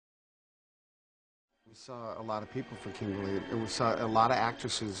We saw a lot of people for Kimberly. We saw a lot of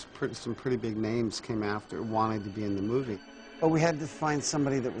actresses, some pretty big names came after, wanted to be in the movie. But we had to find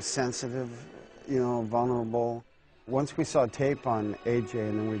somebody that was sensitive, you know, vulnerable. Once we saw tape on AJ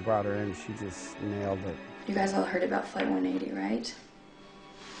and then we brought her in, she just nailed it. You guys all heard about Flight 180, right?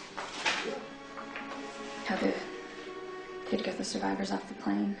 How they had to get the survivors off the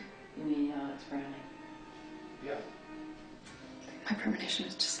plane. You mean Alex Browning? Yeah. My premonition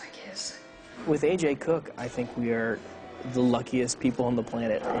was just like his. With AJ Cook, I think we are the luckiest people on the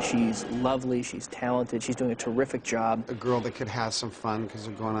planet. She's lovely, she's talented, she's doing a terrific job. A girl that could have some fun because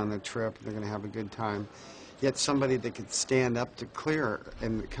they're going on a trip, they're going to have a good time. Yet somebody that could stand up to Clear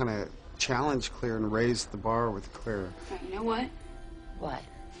and kind of challenge Clear and raise the bar with Clear. You know what? What?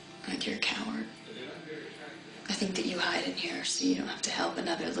 I think you're a coward. I think that you hide in here so you don't have to help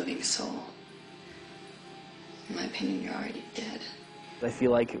another living soul. In my opinion, you're already dead. I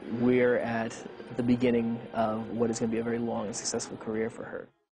feel like we're at the beginning of what is going to be a very long and successful career for her.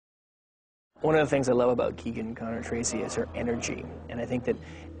 One of the things I love about Keegan Connor Tracy is her energy, and I think that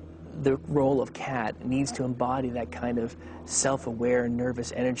the role of Kat needs to embody that kind of self-aware,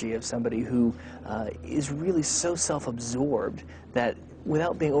 nervous energy of somebody who is really so self-absorbed that,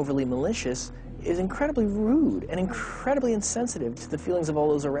 without being overly malicious, is incredibly rude and incredibly insensitive to the feelings of all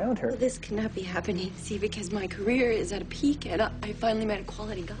those around her. This cannot be happening, see, because my career is at a peak and I finally met a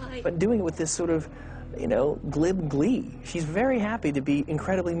quality guy. But doing it with this sort of, you know, glib glee. She's very happy to be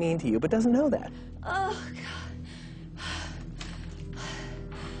incredibly mean to you, but doesn't know that. Oh, God.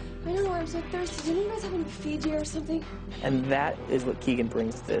 I don't know why I'm so thirsty. Didn't you guys have any Fiji or something? And that is what Keegan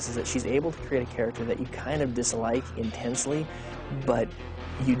brings to this, is that she's able to create a character that you kind of dislike intensely, but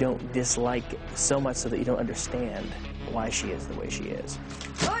you don't dislike so much so that you don't understand why she is the way she is.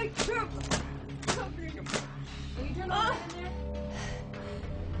 Are you turning the light in there?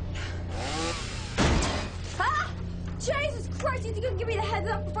 Ah! Jesus Christ, you think you can give me the heads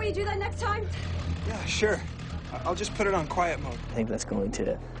up before you do that next time? Yeah, sure. I'll just put it on quiet mode. I think that's going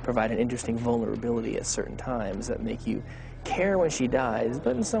to provide an interesting vulnerability at certain times that make you care when she dies,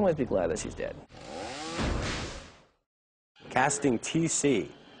 but in some ways be glad that she's dead. Casting TC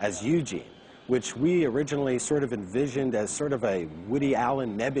as Eugene, which we originally sort of envisioned as sort of a Woody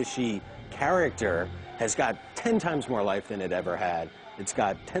Allen Nebbishy character, has got 10 times more life than it ever had. It's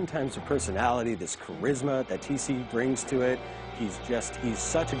got 10 times the personality, this charisma that TC brings to it. He's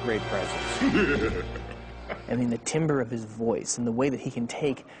such a great presence. I mean, the timbre of his voice and the way that he can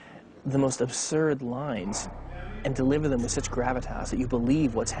take the most absurd lines and deliver them with such gravitas that you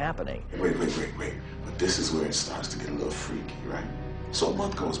believe what's happening. Wait. But this is where it starts to get a little freaky, right? So a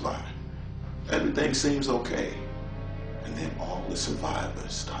month goes by. Everything seems okay. And then all the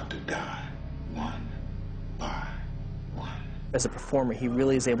survivors start to die, one by one. As a performer, he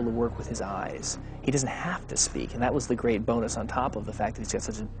really is able to work with his eyes. He doesn't have to speak, and that was the great bonus on top of the fact that he's got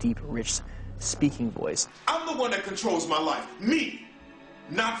such a deep, rich speaking voice. I'm the one that controls my life. Me.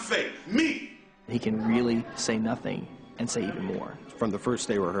 Not fate. Me. He can really say nothing and say even more. From the first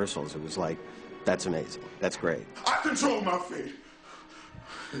day rehearsals, it was like, that's amazing. That's great. I control my fate.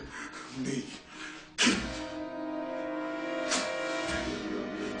 Me.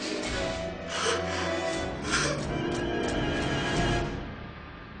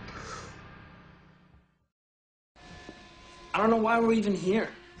 I don't know why we're even here.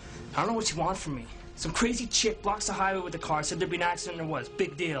 I don't know what you want from me. Some crazy chick blocks the highway with the car, said there'd be an accident, and there was.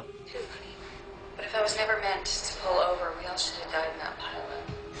 Big deal. But if I was never meant to pull over, we all should have died in that pileup.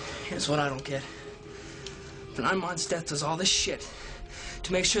 Here's what I don't get. When Iman's death does all this shit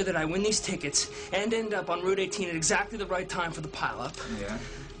to make sure that I win these tickets and end up on Route 18 at exactly the right time for the pileup. Yeah?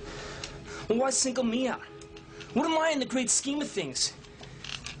 Well, why single me out? What am I in the great scheme of things?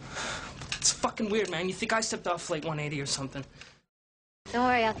 It's fucking weird, man. You think I stepped off Flight 180 or something? Don't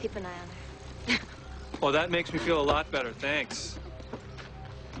worry, I'll keep an eye on her. Well, that makes me feel a lot better, thanks.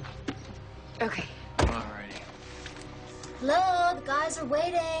 Okay. Alrighty. Hello, the guys are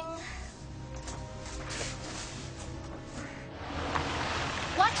waiting.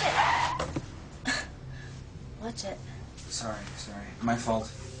 Watch it! Watch it. Sorry. My fault.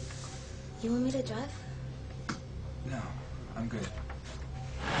 You want me to drive? No, I'm good.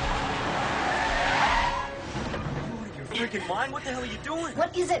 You're freaking mind? What the hell are you doing?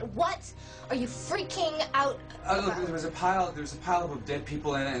 What is it? What are you freaking out Look, there's a pile of dead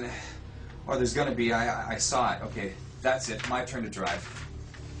people in it, or there's gonna be. I saw it. Okay, that's it. My turn to drive.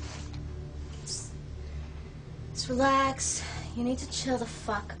 Just relax. You need to chill the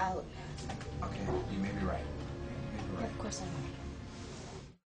fuck out. Okay, you may be right. Yeah, of course I will.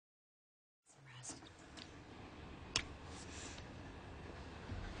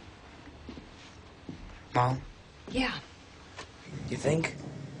 Mom? Yeah. You think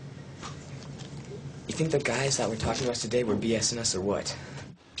the guys that were talking to us today were BSing us or what?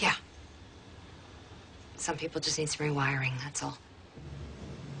 Yeah. Some people just need some rewiring, that's all.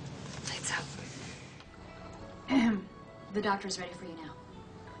 Lights out. The doctor's ready for you now.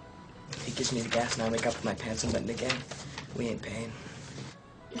 If he gives me the gas and I wake up with my pants unbuttoned again, we ain't paying.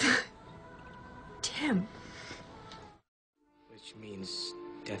 Tim. Which means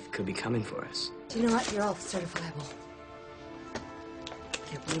death could be coming for us. Do you know what? You're all certifiable.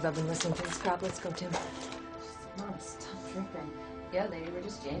 Can't believe I've been listening to this crap. Let's go, Tim. Mom, stop tripping. Yeah, lady, we're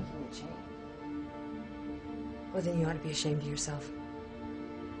just yanking your chain. Well, then you ought to be ashamed of yourself.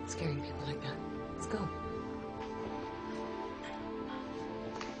 Scaring people like that. Let's go.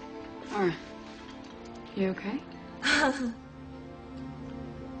 Laura, you okay?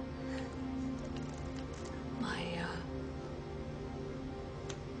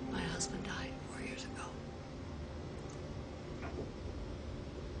 My husband died 4 years ago.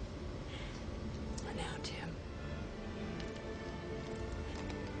 And now, Tim,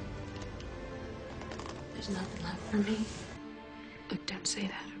 there's nothing left for me. Look, don't say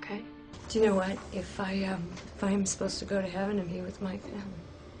that, okay? Do you know what? If I'm supposed to go to heaven and be with my family,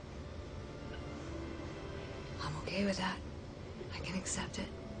 I'm okay with that. I can accept it.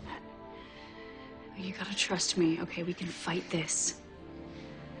 You gotta trust me, okay? We can fight this.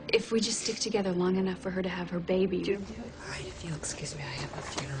 If we just stick together long enough for her to have her baby. All right, if you'll excuse me, I have a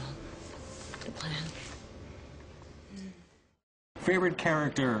funeral to plan. Favorite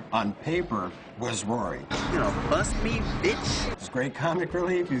character on paper was Rory. You know, bust me, bitch. He's great comic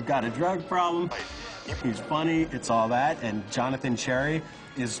relief. He's got a drug problem. He's funny. It's all that. And Jonathan Cherry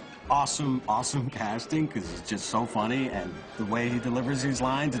is awesome casting because he's just so funny. And the way he delivers these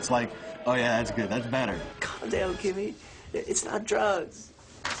lines, it's like, oh yeah, that's good. That's better. Calm down, Kimmy. It's not drugs.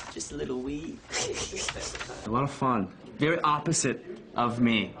 It's just a little weed. A lot of fun. Very opposite of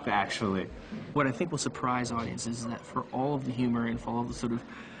me, actually. What I think will surprise audiences is that for all of the humor and for all of the sort of,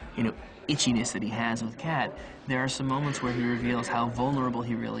 you know, itchiness that he has with Kat, there are some moments where he reveals how vulnerable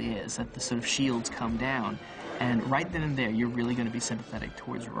he really is, that the sort of shields come down. And right then and there, you're really going to be sympathetic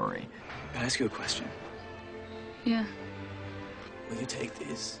towards Rory. Can I ask you a question? Yeah. Will you take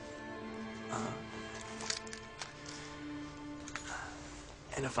these?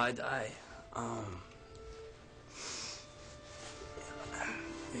 And if I die,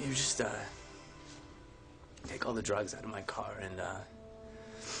 you just, take all the drugs out of my car and,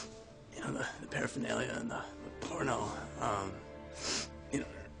 you know, the paraphernalia and the porno, you know,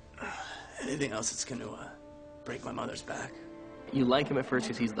 anything else that's gonna, break my mother's back. You like him at first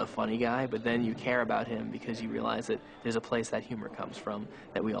because he's the funny guy, but then you care about him because you realize that there's a place that humor comes from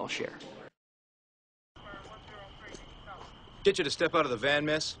that we all share. Get you to step out of the van,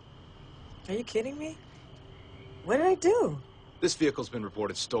 miss. Are you kidding me? What did I do? This vehicle's been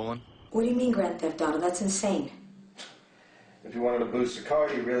reported stolen. What do you mean, Grand Theft Auto? That's insane. If you wanted to boost a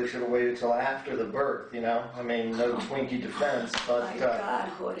car, you really should have waited till after the birth, you know? I mean, no Twinkie defense, but... My God,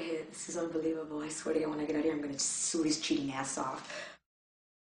 Jorge, this is unbelievable. I swear to God, when I get out of here, I'm going to sue his cheating ass off.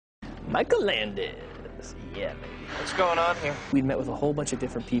 Michael Landis. Yeah, baby. What's going on here? We'd met with a whole bunch of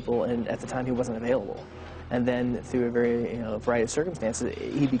different people, and at the time he wasn't available. And then through a very, variety of circumstances,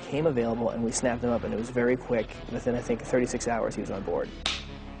 he became available, and we snapped him up, and it was very quick. Within, I think, 36 hours, he was on board.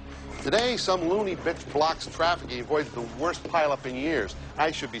 Today, some loony bitch blocks traffic. He avoided the worst pileup in years.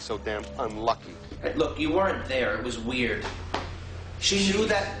 I should be so damn unlucky. Hey, look, you weren't there. It was weird. She knew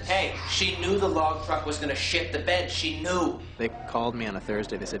that, hey, she knew the log truck was going to shit the bed. She knew. They called me on a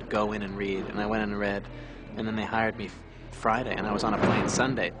Thursday. They said, go in and read. And I went in and read. And then they hired me Friday, and I was on a plane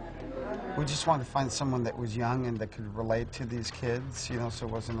Sunday. We just wanted to find someone that was young and that could relate to these kids, you know, so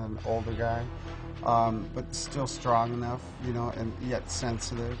it wasn't an older guy, but still strong enough, you know, and yet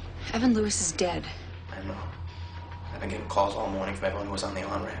sensitive. Evan Lewis is dead. I know. I've been getting calls all morning from everyone who was on the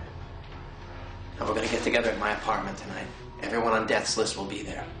on-ramp. Now we're going to get together at my apartment tonight. Everyone on death's list will be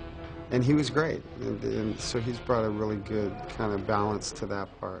there. And he was great, and so he's brought a really good kind of balance to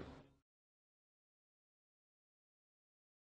that part.